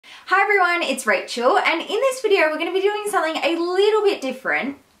Hi everyone, it's Rachel, and in this video we're going to be doing something a little bit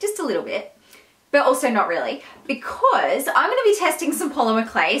different, just a little bit, but also not really, because I'm going to be testing some polymer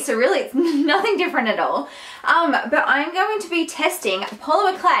clay, so really it's nothing different at all, but I'm going to be testing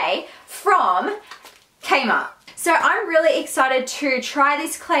polymer clay from Kmart. So I'm really excited to try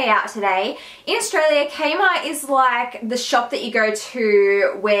this clay out today. In Australia, Kmart is like the shop that you go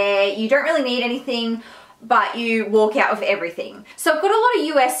to where you don't really need anything, but you walk out with everything. So I've got a lot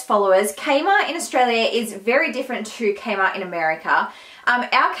of US followers. Kmart in Australia is very different to Kmart in America.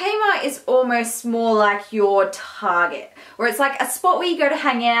 Our Kmart is almost more like your Target, where it's like a spot where you go to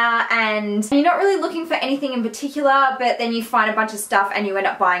hang out and you're not really looking for anything in particular, but then you find a bunch of stuff and you end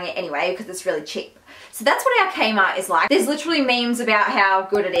up buying it anyway because it's really cheap. So that's what our Kmart is like. There's literally memes about how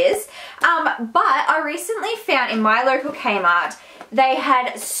good it is. But I recently found in my local Kmart, they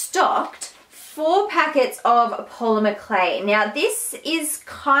had stocked 4 packets of polymer clay. Now this is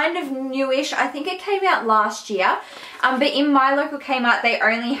kind of newish. I think it came out last year. But in my local Kmart, they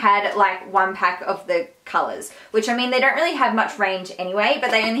only had like 1 pack of the colors, which I mean, they don't really have much range anyway,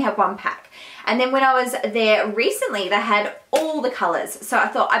 but they only have 1 pack. And then when I was there recently, they had all the colors. So I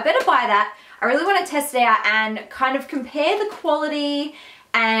thought I better buy that. I really want to test it out and kind of compare the quality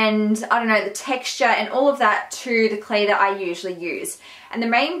and I don't know, the texture and all of that to the clay that I usually use. And the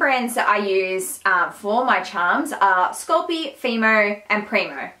main brands that I use for my charms are Sculpey, Fimo and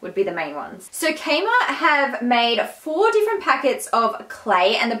Premo would be the main ones. So Kmart have made 4 different packets of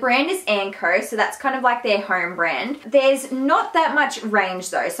clay and the brand is Anko, so that's kind of like their home brand. There's not that much range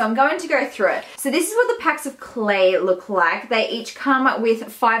though, so I'm going to go through it. So this is what the packs of clay look like. They each come with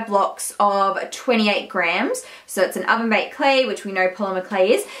 5 blocks of 28 grams. So it's an oven baked clay, which we know polymer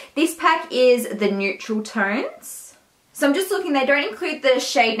clay is. This pack is the neutral tones. So I'm just looking, they don't include the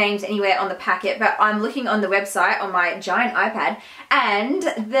shade names anywhere on the packet, but I'm looking on the website on my giant iPad, and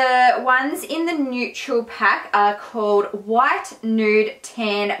the ones in the neutral pack are called white, nude,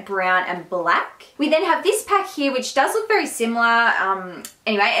 tan, brown and black. We then have this pack here which does look very similar.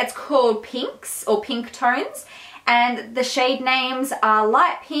 Anyway, it's called pinks or pink tones. And the shade names are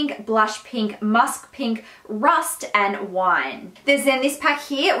light pink, blush pink, musk pink, rust and wine. There's then this pack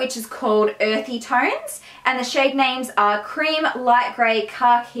here which is called earthy tones, and the shade names are cream, light grey,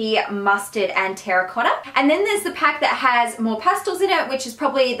 khaki, mustard and terracotta. And then there's the pack that has more pastels in it, which is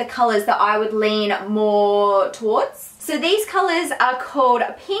probably the colours that I would lean more towards. So these colours are called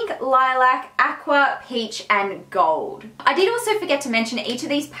pink, lilac, aqua, peach and gold. I did also forget to mention each of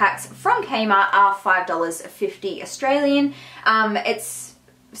these packs from Kmart are $5.50 Australian. It's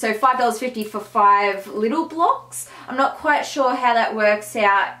so $5.50 for 5 little blocks. I'm not quite sure how that works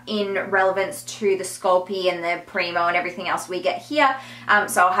out in relevance to the Sculpey and the Premo and everything else we get here.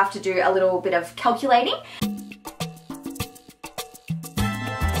 So I'll have to do a little bit of calculating.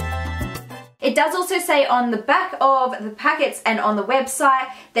 It does also say on the back of the packets and on the website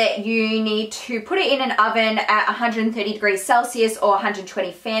that you need to put it in an oven at 130 degrees Celsius or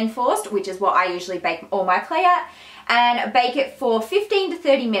 120 fan forced, which is what I usually bake all my clay at, and bake it for 15 to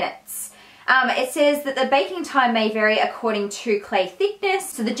 30 minutes. It says that the baking time may vary according to clay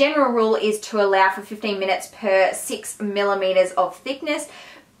thickness, so the general rule is to allow for 15 minutes per 6 millimeters of thickness.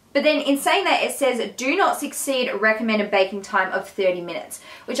 But then in saying that, it says do not exceed recommended baking time of 30 minutes,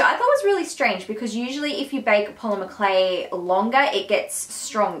 which I thought was really strange because usually if you bake polymer clay longer, it gets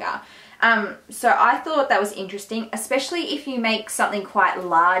stronger. So I thought that was interesting, especially if you make something quite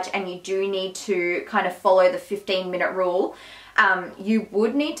large and you do need to kind of follow the 15-minute rule. You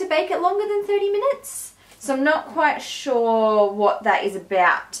would need to bake it longer than 30 minutes. So I'm not quite sure what that is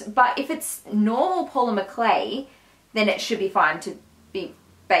about. But if it's normal polymer clay, then it should be fine to be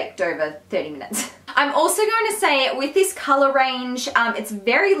baked over 30 minutes. I'm also going to say with this color range, it's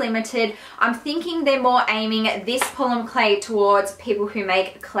very limited. I'm thinking they're more aiming this polymer clay towards people who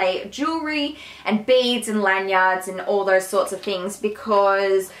make clay jewelry and beads and lanyards and all those sorts of things,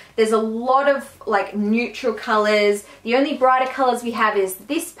 because there's a lot of like neutral colors. The only brighter colors we have is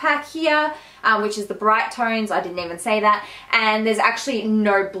this pack here, which is the bright tones. I didn't even say that. And there's actually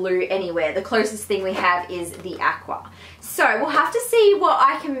no blue anywhere. The closest thing we have is the aqua. So we'll have to see what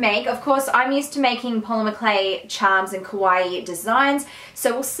I can make. Of course, I'm used to making polymer clay charms and kawaii designs,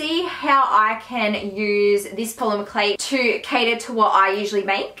 so we'll see how I can use this polymer clay to cater to what I usually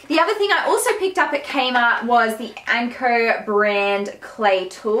make. The other thing I also picked up at Kmart was the Anko brand clay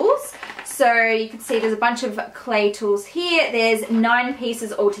tools. So you can see there's a bunch of clay tools here. There's 9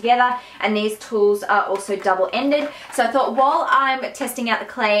 pieces altogether, and these tools are also double-ended. So I thought while I'm testing out the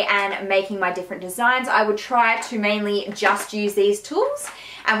clay and making my different designs, I would try to mainly just use these tools.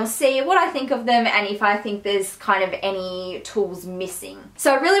 and we'll see what I think of them and if I think there's kind of any tools missing.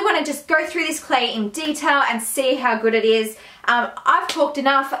 So I really want to just go through this clay in detail and see how good it is. I've talked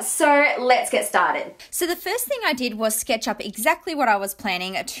enough, so let's get started. So the first thing I did was sketch up exactly what I was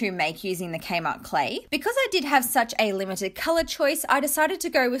planning to make using the Kmart clay. Because I did have such a limited color choice, I decided to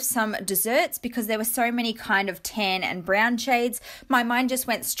go with some desserts because there were so many kind of tan and brown shades. My mind just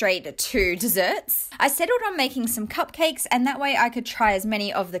went straight to desserts. I settled on making some cupcakes, and that way I could try as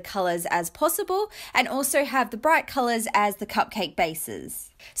many of the colors as possible and also have the bright colors as the cupcake bases.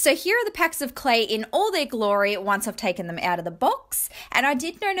 So here are the packs of clay in all their glory once I've taken them out of the box, and I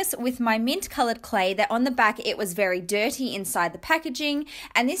did notice with my mint coloured clay that on the back it was very dirty inside the packaging,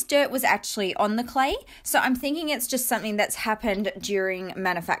 and this dirt was actually on the clay, so I'm thinking it's just something that's happened during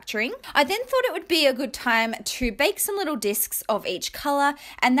manufacturing. I then thought it would be a good time to bake some little discs of each colour,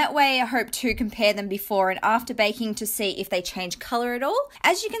 and that way I hope to compare them before and after baking to see if they change colour at all.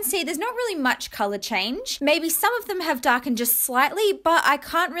 As you can see, there's not really much colour change. Maybe some of them have darkened just slightly, but I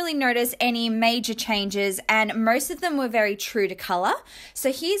can't really notice any major changes, and most of them were very true to colour.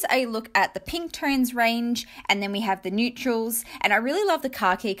 So here's a look at the pink tones range, and then we have the neutrals, and I really love the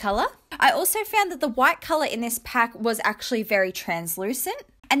khaki colour. I also found that the white colour in this pack was actually very translucent.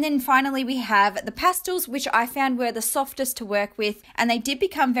 And then finally we have the pastels, which I found were the softest to work with, and they did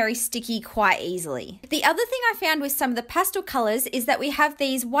become very sticky quite easily. The other thing I found with some of the pastel colours is that we have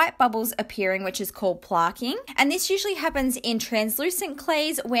these white bubbles appearing, which is called plaquing, and this usually happens in translucent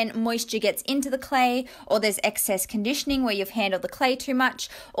clays when moisture gets into the clay or there's excess conditioning where you've handled the clay too much,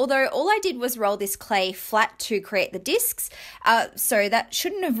 although all I did was roll this clay flat to create the discs, so that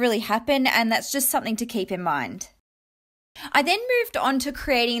shouldn't have really happened, and that's just something to keep in mind. I then moved on to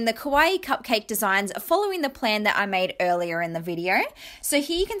creating the kawaii cupcake designs following the plan that I made earlier in the video. So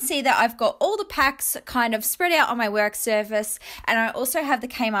here you can see that I've got all the packs kind of spread out on my work surface, and I also have the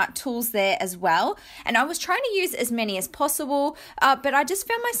Kmart tools there as well. And I was trying to use as many as possible, but I just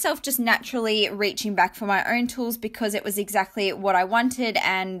found myself just naturally reaching back for my own tools because it was exactly what I wanted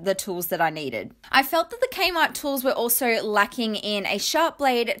and the tools that I needed. I felt that the Kmart tools were also lacking in a sharp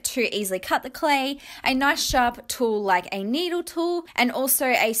blade to easily cut the clay, a nice sharp tool like a needle tool, and also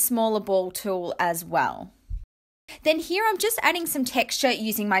a smaller ball tool as well. Then here I'm just adding some texture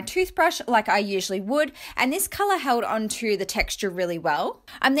using my toothbrush like I usually would, and this colour held onto the texture really well.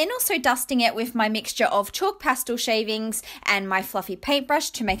 I'm then also dusting it with my mixture of chalk pastel shavings and my fluffy paintbrush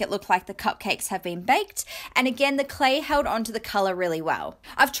to make it look like the cupcakes have been baked, and again the clay held onto the colour really well.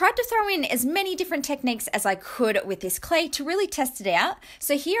 I've tried to throw in as many different techniques as I could with this clay to really test it out.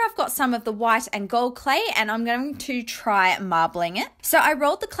 So here I've got some of the white and gold clay, and I'm going to try marbling it. So I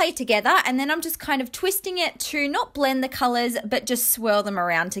rolled the clay together, and then I'm just kind of twisting it to not blend the colors but just swirl them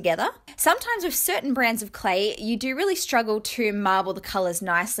around together. Sometimes with certain brands of clay you do really struggle to marble the colors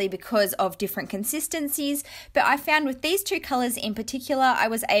nicely because of different consistencies, but I found with these two colors in particular I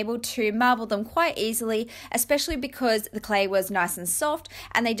was able to marble them quite easily, especially because the clay was nice and soft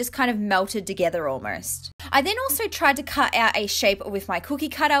and they just kind of melted together almost. I then also tried to cut out a shape with my cookie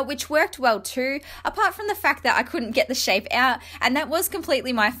cutter, which worked well too, apart from the fact that I couldn't get the shape out, and that was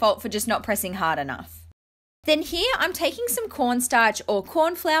completely my fault for just not pressing hard enough. Then here I'm taking some cornstarch or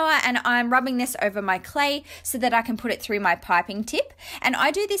corn flour, and I'm rubbing this over my clay so that I can put it through my piping tip, and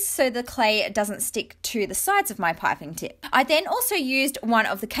I do this so the clay doesn't stick to the sides of my piping tip. I then also used one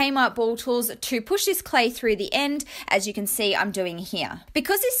of the Kmart ball tools to push this clay through the end, as you can see I'm doing here.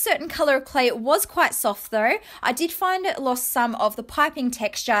 Because this certain colour of clay was quite soft though, I did find it lost some of the piping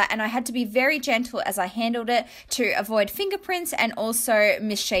texture, and I had to be very gentle as I handled it to avoid fingerprints and also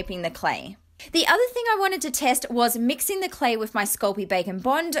misshaping the clay. The other thing I wanted to test was mixing the clay with my Sculpey Bacon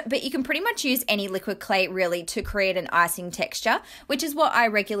Bond, but you can pretty much use any liquid clay really to create an icing texture, which is what I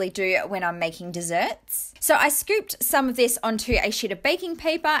regularly do when I'm making desserts. So I scooped some of this onto a sheet of baking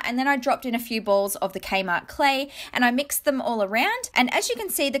paper, and then I dropped in a few balls of the Kmart clay and I mixed them all around, and as you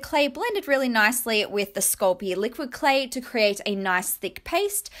can see the clay blended really nicely with the Sculpey liquid clay to create a nice thick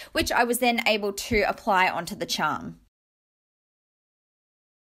paste, which I was then able to apply onto the charm.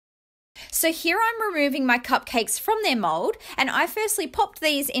 So here I'm removing my cupcakes from their mold, and I firstly popped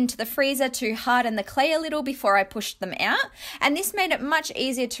these into the freezer to harden the clay a little before I pushed them out, and this made it much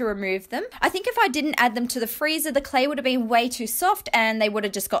easier to remove them. I think if I didn't add them to the freezer, the clay would have been way too soft and they would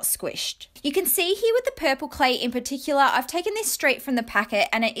have just got squished. You can see here with the purple clay in particular, I've taken this straight from the packet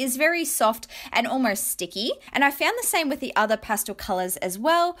and it is very soft and almost sticky, and I found the same with the other pastel colours as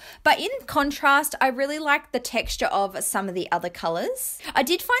well, but in contrast I really like the texture of some of the other colours. I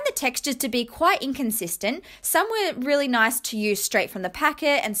did find the texture textures to be quite inconsistent. Some were really nice to use straight from the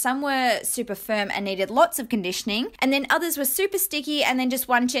packet, and some were super firm and needed lots of conditioning, and then others were super sticky, and then just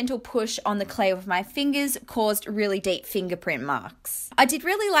one gentle push on the clay with my fingers caused really deep fingerprint marks. I did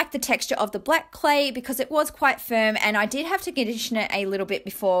really like the texture of the black clay because it was quite firm, and I did have to condition it a little bit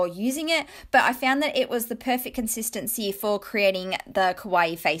before using it, but I found that it was the perfect consistency for creating the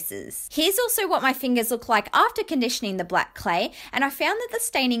kawaii faces. Here's also what my fingers look like after conditioning the black clay, and I found that the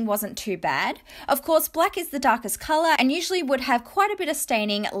staining wasn't too bad. Of course, black is the darkest color and usually would have quite a bit of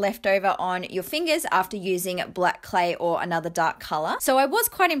staining left over on your fingers after using black clay or another dark color, so I was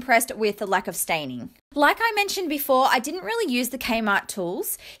quite impressed with the lack of staining. Like I mentioned before, I didn't really use the Kmart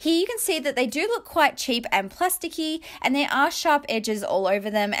tools. Here you can see that they do look quite cheap and plasticky, and there are sharp edges all over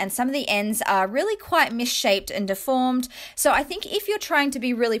them, and some of the ends are really quite misshaped and deformed, so I think if you're trying to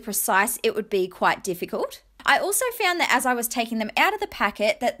be really precise, it would be quite difficult. I also found that as I was taking them out of the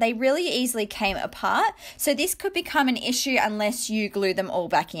packet that they really easily came apart, so this could become an issue unless you glue them all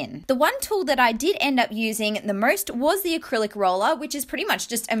back in. The one tool that I did end up using the most was the acrylic roller, which is pretty much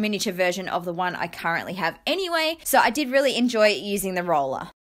just a miniature version of the one I currently have anyway, so I did really enjoy using the roller.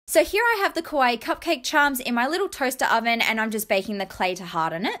 So here I have the kawaii cupcake charms in my little toaster oven, and I'm just baking the clay to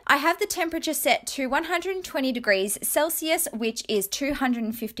harden it. I have the temperature set to 120 degrees Celsius, which is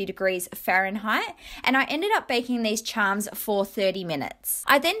 250 degrees Fahrenheit, and I ended up baking these charms for 30 minutes.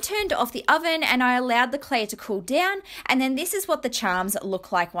 I then turned off the oven and I allowed the clay to cool down, and then this is what the charms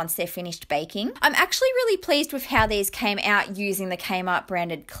look like once they're finished baking. I'm actually really pleased with how these came out using the Kmart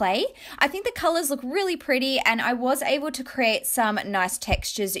branded clay. I think the colors look really pretty, and I was able to create some nice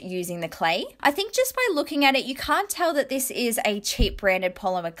textures using the clay. I think just by looking at it, you can't tell that this is a cheap branded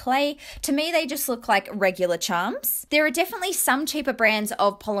polymer clay. To me, they just look like regular charms. There are definitely some cheaper brands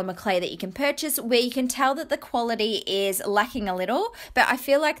of polymer clay that you can purchase where you can tell that the quality is lacking a little, but I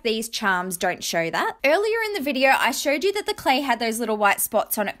feel like these charms don't show that. Earlier in the video, I showed you that the clay had those little white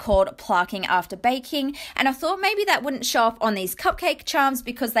spots on it called plaquing after baking, and I thought maybe that wouldn't show up on these cupcake charms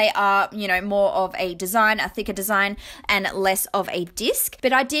because they are, you know, more of a design, a thicker design, and less of a disc,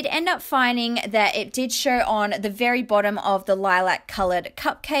 but I did end up finding that it did show on the very bottom of the lilac colored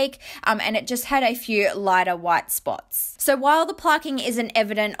cupcake, and it just had a few lighter white spots. So while the plaquing isn't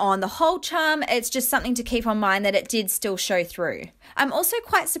evident on the whole charm, it's just something to keep on mind that it did still show through. I'm also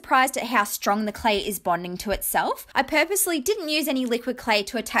quite surprised at how strong the clay is bonding to itself. I purposely didn't use any liquid clay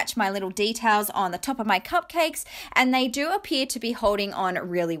to attach my little details on the top of my cupcakes, and they do appear to be holding on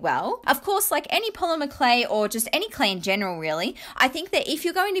really well. Of course, like any polymer clay or just any clay in general really, I think that if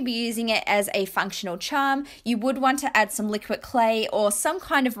you're going to be using it as a functional charm, you would want to add some liquid clay or some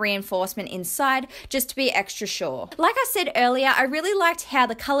kind of reinforcement inside just to be extra sure. Like I said earlier, I really liked how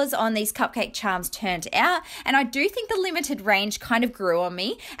the colors on these cupcake charms turned out, and I do think the limited range kind of grew on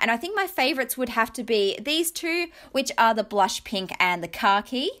me, and I think my favorites would have to be these two, which are the blush pink and the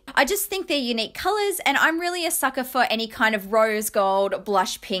khaki. I just think they're unique colors, and I'm really a sucker for any kind of rose gold,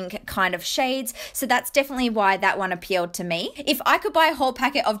 blush pink kind of shades, so that's definitely why that one appealed to me. If I could buy a whole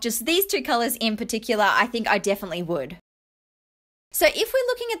packet of just these two colors in particular, I think I definitely would. So if we're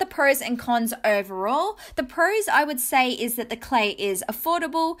looking at the pros and cons overall, the pros I would say is that the clay is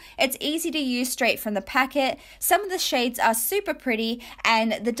affordable, it's easy to use straight from the packet, some of the shades are super pretty,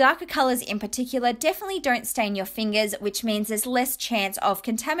 and the darker colors in particular definitely don't stain your fingers, which means there's less chance of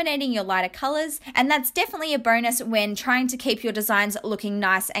contaminating your lighter colors, and that's definitely a bonus when trying to keep your designs looking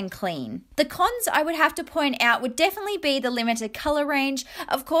nice and clean. The cons I would have to point out would definitely be the limited color range.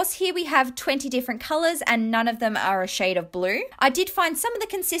 Of course, here we have 20 different colors and none of them are a shade of blue. I did find some of the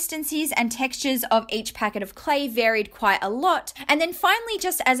consistencies and textures of each packet of clay varied quite a lot. And then finally,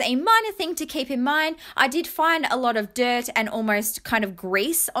 just as a minor thing to keep in mind, I did find a lot of dirt and almost kind of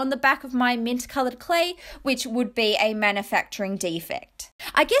grease on the back of my mint colored clay, which would be a manufacturing defect.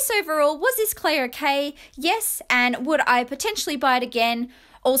 I guess overall, was this clay okay? Yes. And would I potentially buy it again?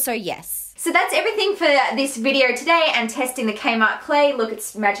 Also yes. So that's everything for this video today and testing the Kmart clay. Look,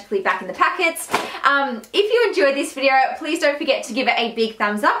 it's magically back in the packets. If you enjoyed this video, please don't forget to give it a big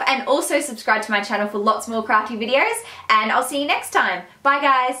thumbs up and also subscribe to my channel for lots more crafty videos, and I'll see you next time. Bye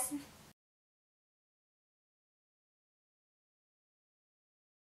guys.